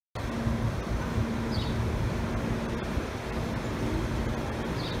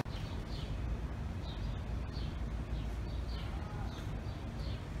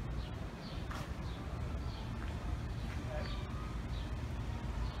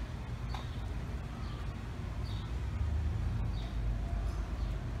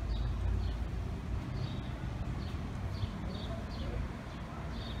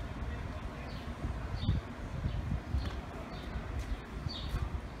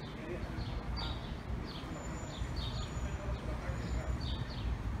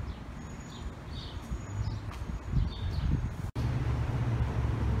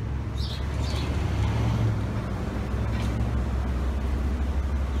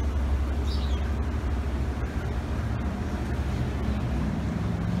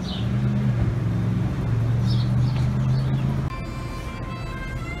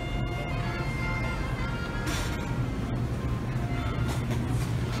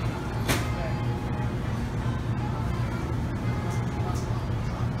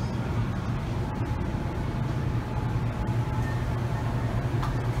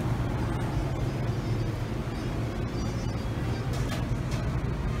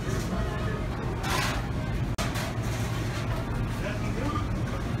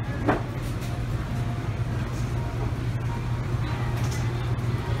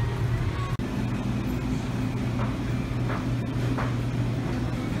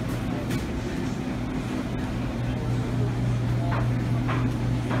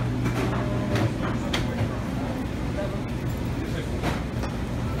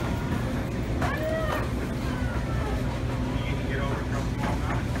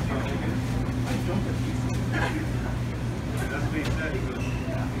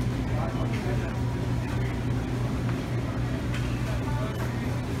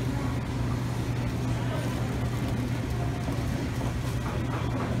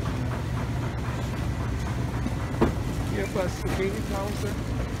have a zucchini flower, sir?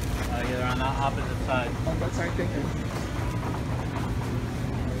 Yeah, they're on the opposite side. On that side, thank you.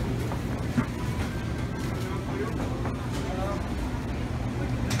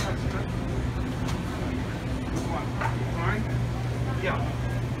 Fine? Yeah.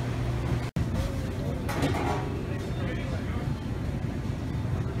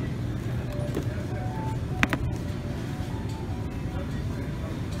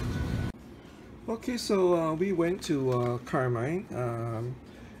 Okay, so we went to Carmine.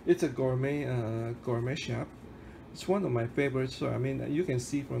 It's a gourmet shop. It's one of my favorites. So I mean, you can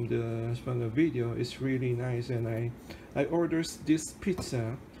see from the video, it's really nice. And I ordered this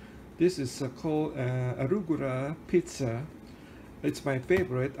pizza. This is called arugula pizza. It's my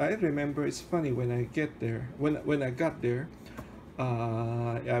favorite. I remember it's funny when I get there. When I got there,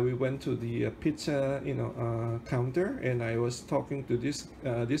 yeah, we went to the pizza counter, and I was talking to this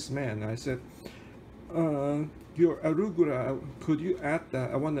man. I said, your arugula, could you add?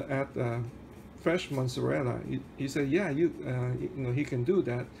 I want to add fresh mozzarella. He said, yeah, you know, he can do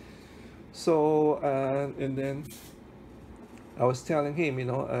that. So and then I was telling him,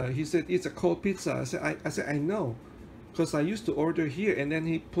 he said it's a cold pizza. I said I know, because I used to order here. And then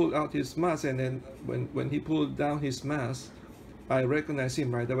he pulled out his mask, and then when he pulled down his mask, I recognized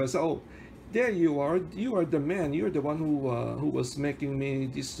him right away. So, oh, there you are. You are the man. You're the one who was making me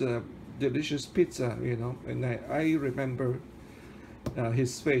this delicious pizza, And I remember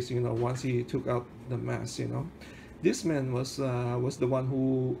his face, once he took out the mask, This man was the one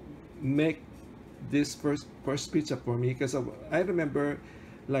who make this first pizza for me, because I remember,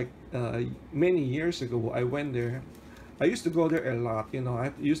 like many years ago, I went there. I used to go there a lot,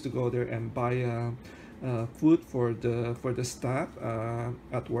 I used to go there and buy food for the staff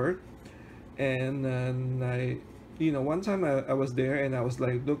at work. And then one time I was there, and I was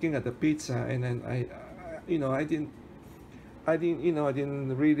like looking at the pizza, and then I didn't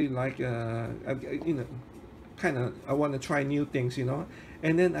really like kind of, I want to try new things,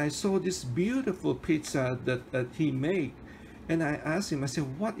 And then I saw this beautiful pizza that he made, and I asked him, I said,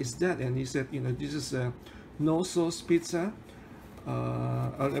 what is that? And he said, this is a no sauce pizza.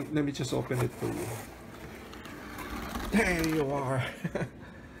 Let me just open it for you. There you are.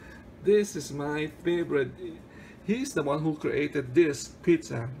 This is my favorite. He's the one who created this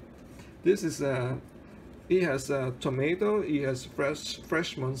pizza. This is he has tomato, he has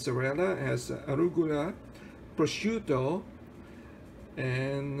fresh mozzarella, it has arugula, prosciutto,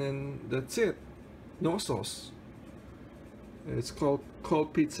 and then that's it. No sauce. It's called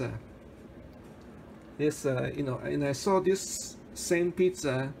cold pizza. This and I saw this same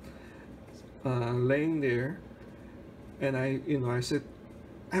pizza laying there, and I said,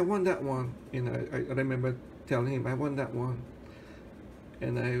 I want that one. I remember telling him I want that one,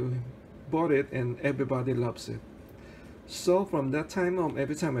 and I bought it, and everybody loves it. So from that time on,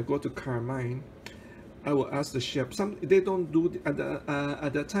 every time I go to Carmine, I will ask the chef. They don't do at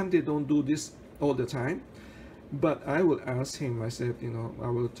that time, they don't do this all the time, but I will ask him. I said, I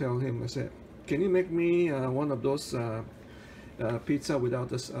will tell him. I said, can you make me one of those pizza without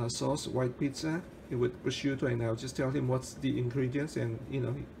the sauce, white pizza with prosciutto? And I'll just tell him what's the ingredients, and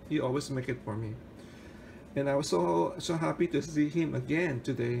he always make it for me. And I was so happy to see him again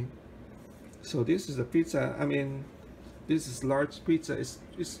today. So this is the pizza. I mean, this is large pizza.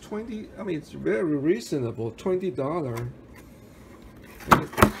 It's 20. I mean, it's very reasonable. $20.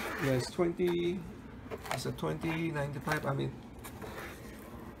 Yeah, it's 20. It's a 20.95.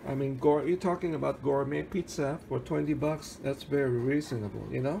 I mean, you're talking about gourmet pizza for $20. That's very reasonable,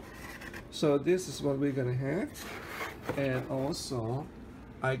 So this is what we're gonna have, and also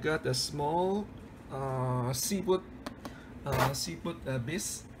I got a small seafood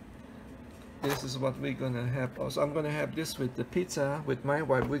bis. This is what we're gonna have. Also, I'm gonna have this with the pizza with my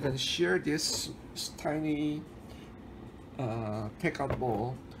wife. We're gonna share this tiny takeout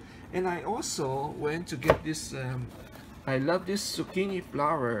bowl. And I also went to get this. I love this zucchini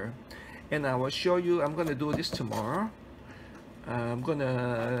flower, and I will show you. I'm gonna do this tomorrow. I'm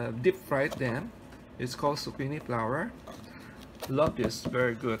gonna deep fry them. It's called zucchini flower. Love this,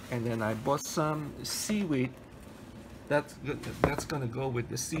 very good. And then I bought some seaweed. That's good. That's gonna go with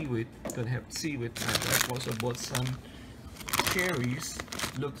the seaweed. Gonna have seaweed. I also bought some cherries.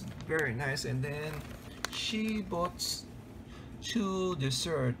 Looks very nice. And then she bought 2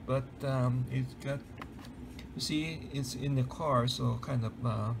 dessert, but it's got. You see, it's in the car, so kind of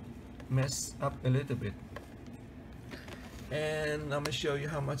messed up a little bit. And I'm gonna show you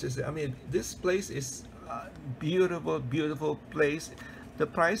how much is it. I mean, this place is a beautiful place. The price is very reasonable. We bought this cherry. 2 dessert, but it's got. You see, it's in the car, so kind of messed up a little bit. And I'm gonna show you how much is it. I mean, this place is beautiful. The price is very reasonable. So we bought this cherry. 2 dessert, but it's got. You see, it's in the car, so kind of messed up a little bit. And I'm gonna show you how much is it. I mean, this place is a beautiful place. The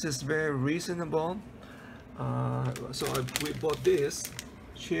price is very reasonable. So we bought this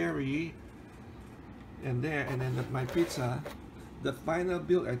cherry and there, and then my pizza. The final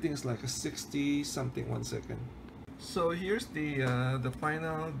bill I think is like a 60 something. 1 second. So here's the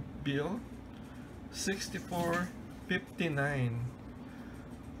final bill, 64.59.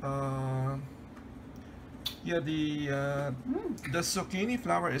 Yeah, the zucchini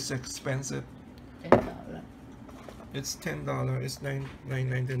flour is expensive. $10. It's $10. It's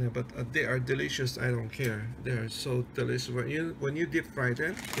 $9.99, but they are delicious. I don't care. They are so delicious. When you deep fry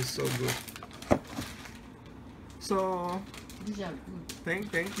them, it's so good. So These are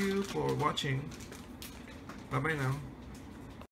good. thank you for watching. Bye bye now.